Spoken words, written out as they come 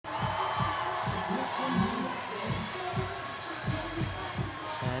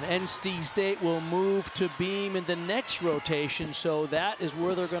NC State will move to beam in the next rotation, so that is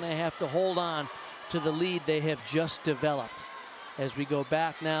where they're going to have to hold on to the lead they have just developed. As we go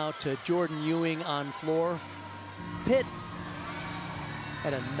back now to Jordyn Ewing on floor. Pitt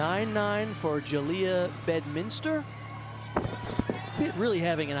at a 9-9 for Jalea Bedminster. Pitt really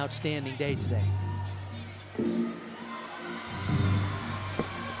having an outstanding day today.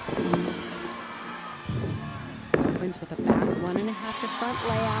 Opens with a back 1.5 to front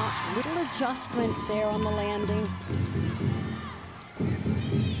layout. Little adjustment there on the landing.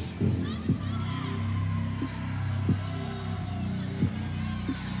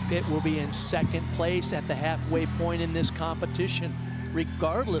 Pitt will be in second place at the halfway point in this competition.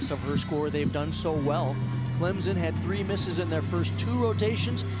 Regardless of her score, they've done so well. Clemson had 3 misses in their first 2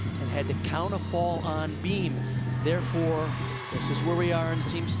 rotations and had to count a fall on beam. Therefore, this is where we are in the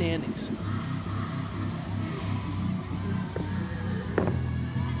team standings.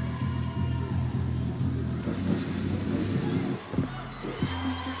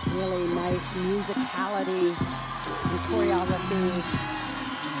 Really nice musicality and choreography.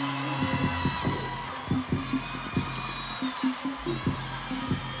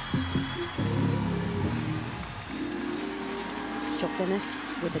 She'll finish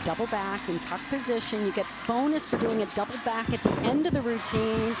with a double back in tuck position. You get bonus for doing a double back at the end of the routine.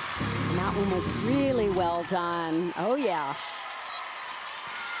 And that one was really well done. Oh, yeah.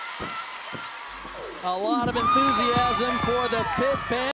 A lot of enthusiasm for the Pitt band.